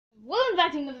welcome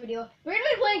back to another video. We're gonna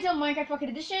be playing some Minecraft Pocket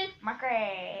Edition.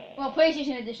 Minecraft. Well,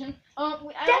 PlayStation Edition. I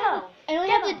only Demo.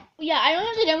 have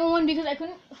the demo one because I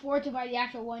couldn't afford to buy the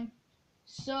actual one.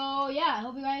 So yeah, I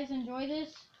hope you guys enjoy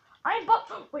this. I'm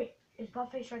Wait, is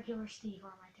Buttface regular Steve or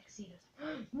am I Tuxedos?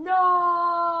 No.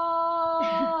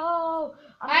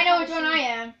 I know which one I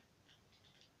am.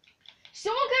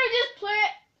 Someone could have just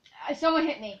played. Someone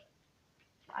hit me.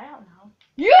 I don't know.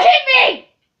 You hit me,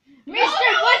 Mr.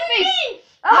 Buttface.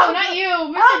 No, not you,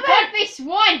 Mr. Buttface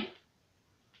won.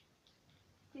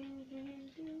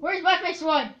 Where's Buttface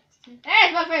one?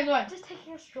 There's Buttface one. Just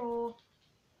taking a stroll.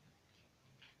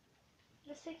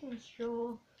 Just taking a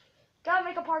stroll. Gotta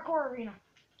make a parkour arena.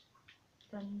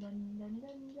 Dun dun dun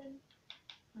dun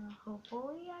dun.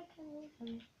 Hopefully I can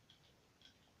win.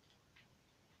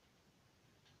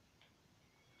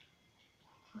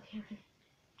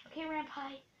 Okay, Ramp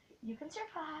High. You can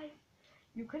survive.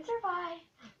 You can survive.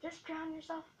 Just drown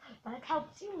yourself. That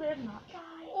helps you live, not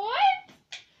die. What?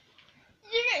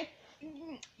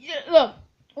 Look,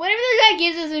 whatever the guy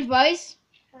gives us advice,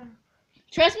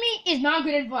 trust me, is not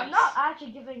good advice. I'm not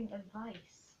actually giving advice.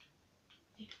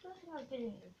 Do you really think I was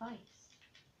giving advice?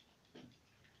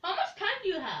 How much time do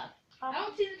you have? I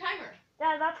don't see the timer.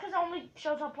 Yeah, that's because it only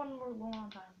shows up when we're low on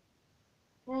time.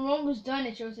 When we're almost done,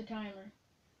 it shows the timer.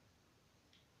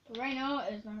 But right now,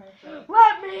 it's not gonna show.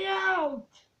 Let me out!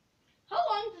 How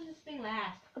long does this thing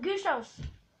last? Augustos,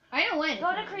 I know when.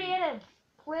 go to creative,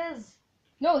 please.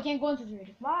 No, we can't go into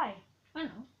creative. Why? I don't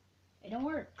know. It don't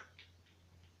work.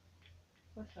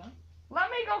 What's up? Let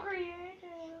me go creative.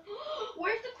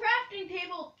 Where's the crafting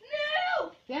table?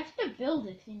 No! You have to build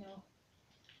it, you know.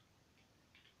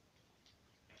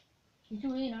 Did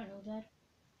you really not know that?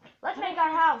 Let's make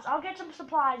our house. I'll get some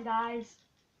supplies, guys.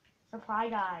 Supply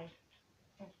guy.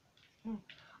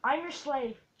 I'm your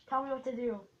slave. Tell me what to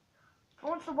do. For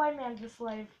once, the white man's the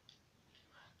slave.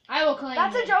 I will claim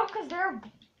That's it. a joke because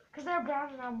they're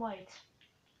brown and I'm white.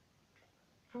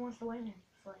 For once, the white man's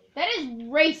the slave. That is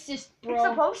racist, bro. It's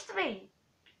supposed to be.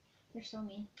 You're so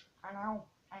mean. I know.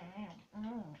 I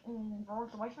am. For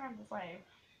once, the white man's the slave.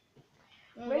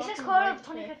 Well, Racist welcome code back of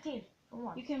to 2015. For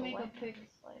once, You can the make a white pic. man's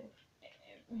the slave.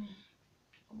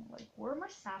 I'm like, where are my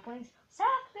saplings?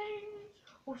 Saplings!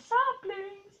 Oh,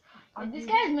 saplings! This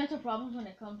guy has mental problems when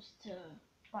it comes to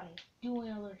Funny. doing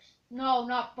others. No,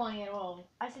 not funny at all.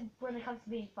 I said when it comes to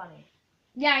being funny.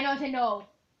 Yeah, I know. I said no.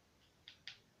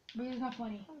 But it's not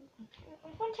funny.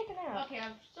 I'm going to take a nap. Okay, I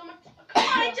have so much. Come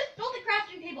on, I just built the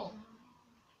crafting table.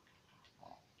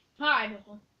 Hi,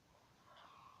 Biffle.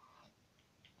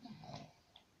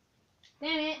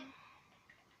 Damn it.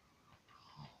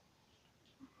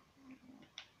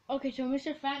 Okay, so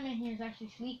Mr. Fatman here is actually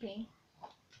sleeping.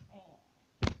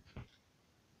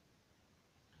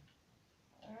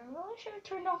 I really should have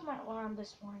turned off my alarm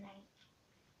this morning.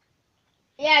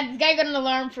 Yeah, this guy got an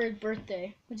alarm for his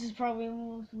birthday, which is probably the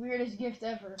most weirdest gift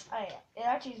ever. Oh yeah, it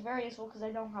actually is very useful because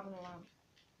I don't have an alarm.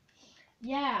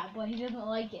 Yeah, but he doesn't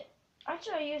like it.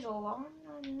 Actually, I use an alarm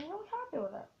and I'm really happy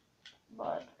with it.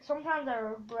 But sometimes I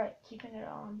regret keeping it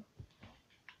on.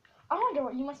 I wonder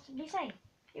what you must be saying.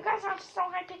 You guys have so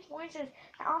high-pitched voices.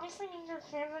 That obviously means you're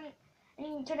seven.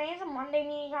 And today is a Monday,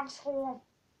 meaning you have school.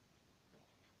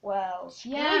 Well,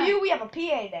 screw you. We have a PA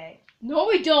day. No,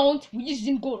 we don't. We just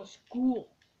didn't go to school.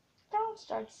 Don't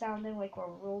start sounding like we're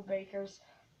rule breakers.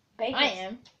 Bakers. I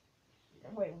am.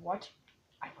 Wait, what?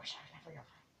 I wish I was never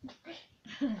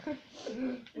your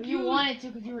Well, you wanted to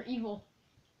because you were evil.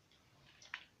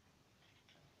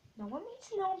 No one needs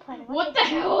to know I'm planning on What the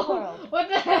taking hell? world. What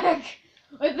the heck?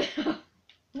 What the hell?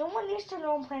 No one needs to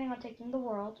know I'm planning on taking the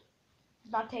world.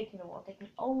 Not taking the world, taking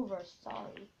over.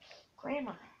 Sorry.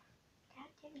 Grammar. God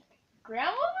damn it.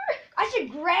 Grandmother? I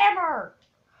said grammar!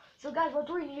 So guys, what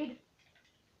do we need?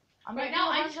 Right now,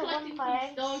 I'm just collecting some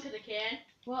stone because I can.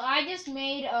 Well, I just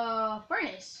made a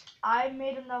furnace. I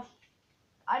made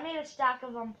a stack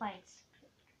of planks.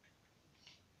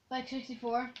 Like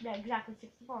 64. Yeah, exactly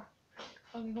 64.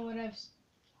 Okay, go whatever.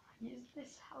 Is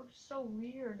this house so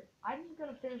weird? I'm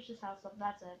gonna finish this house up,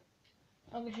 that's it.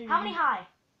 Okay, How many high?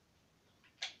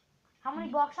 How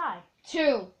many blocks high?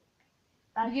 2.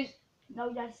 That's, Because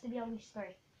no, that has to be at least 3.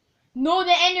 no, the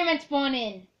Enderman spawn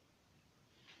in.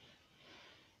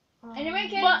 Enderman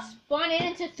can spawn in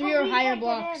into 3 or higher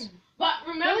blocks. But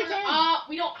remember, No, we can't.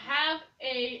 we don't have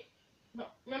a. No,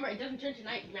 remember, it doesn't turn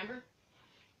tonight. Remember?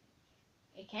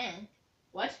 It can.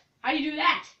 What? How do you do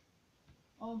that?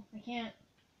 Oh, I can't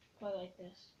play like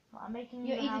this. I'm making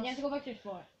Yo, the Ethan, house. you have to go back to your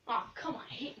spot. Oh, come on!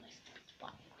 I hate my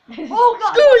spot. Oh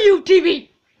god! Screw you, TV!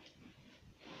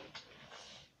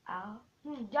 Ow. Do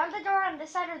you want the door on this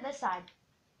side or this side?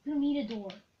 You don't need a door.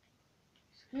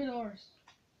 Your doors.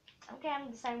 Okay, I'm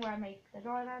the same where I make the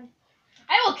door then.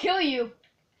 I will kill you.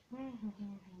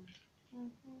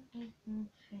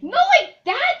 No, like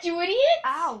that, you idiot!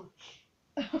 Ouch.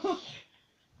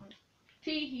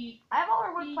 Tee I have all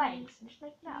our wood planks. I'm just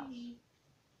making out.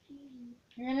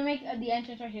 You're gonna make the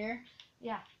entrance right here.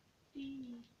 Yeah.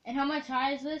 And how much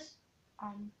high is this?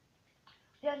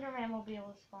 The Enderman will be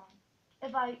able to spawn.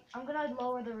 I'm gonna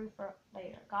lower the roof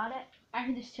later. Got it? I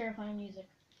heard this terrifying music.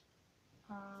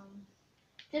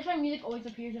 Terrifying music always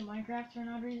appears in Minecraft for an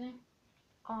odd reason.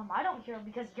 I don't hear it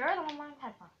because you're the one wearing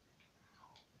headphones.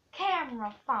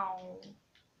 Camera phone.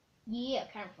 Yeah,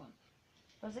 camera phone.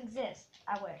 Those exist.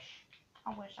 I wish.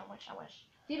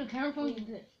 Dude, camera phones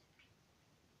exist.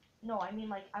 No, I mean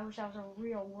like I wish that was a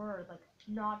real word, like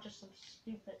not just some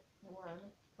stupid word,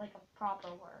 like a proper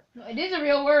word. No, it is a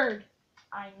real word.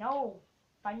 I know,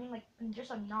 but I mean like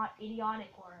just a not idiotic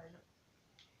word.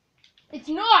 It's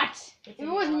not. It's If it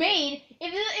was idiotic. made,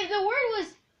 if the word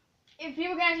was, if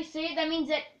people can actually say it, that means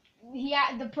that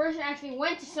the person actually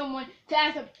went to someone to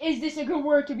ask them, is this a good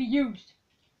word to be used?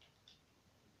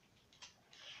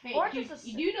 Hey, Or you, just a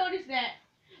you do notice that?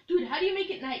 Dude, how do you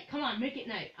make it night? Come on, make it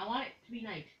night. I want it to be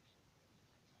night.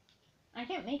 I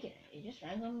can't make it. It just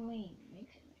randomly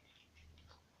makes it.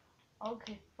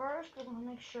 Okay, first we're gonna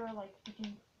make sure like we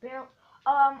can barely.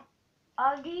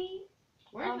 Uggy.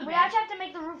 Where's the We bed? actually have to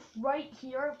make the roof right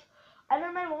here.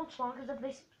 Endermen won't spawn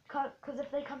because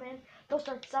if they come in, they'll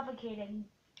start suffocating.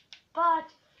 But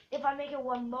if I make it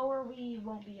one lower, we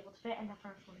won't be able to fit, and the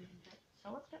first won't even fit. So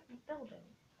let's get building.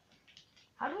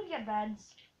 How do we get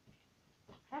beds?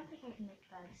 I don't think I can make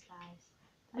beds, guys.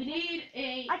 We need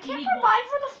a. I can't we need provide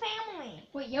for the family.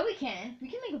 Wait, yeah, we can. We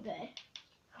can make a bed.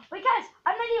 Wait, guys,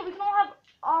 I have an idea. We can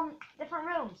all have different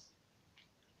rooms.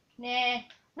 Nah.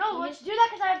 No, let's do that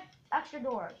because I have extra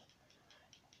doors.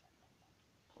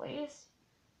 Please.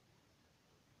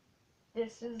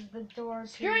 This is the door.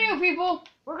 Screw you, people.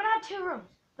 We're gonna have two rooms: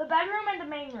 the bedroom and the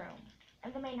main room,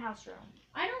 and the main house room.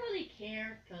 I don't really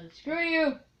care because Screw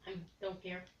you. I don't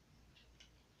care.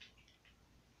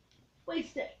 Wait,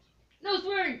 stay. No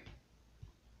swearing.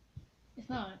 It's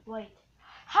not. Wait,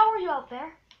 how are you out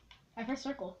there? I pressed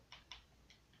circle.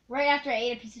 Right after I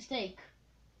ate a piece of steak.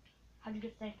 How'd you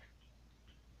get steak?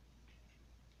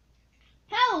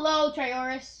 Hello,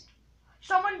 Trioris.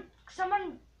 Someone,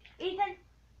 Ethan.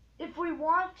 If we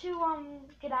want to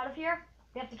get out of here,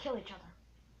 we have to kill each other.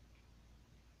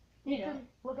 You Ethan,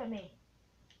 look at me.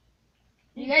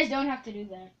 guys don't have to do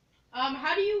that.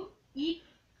 How do you eat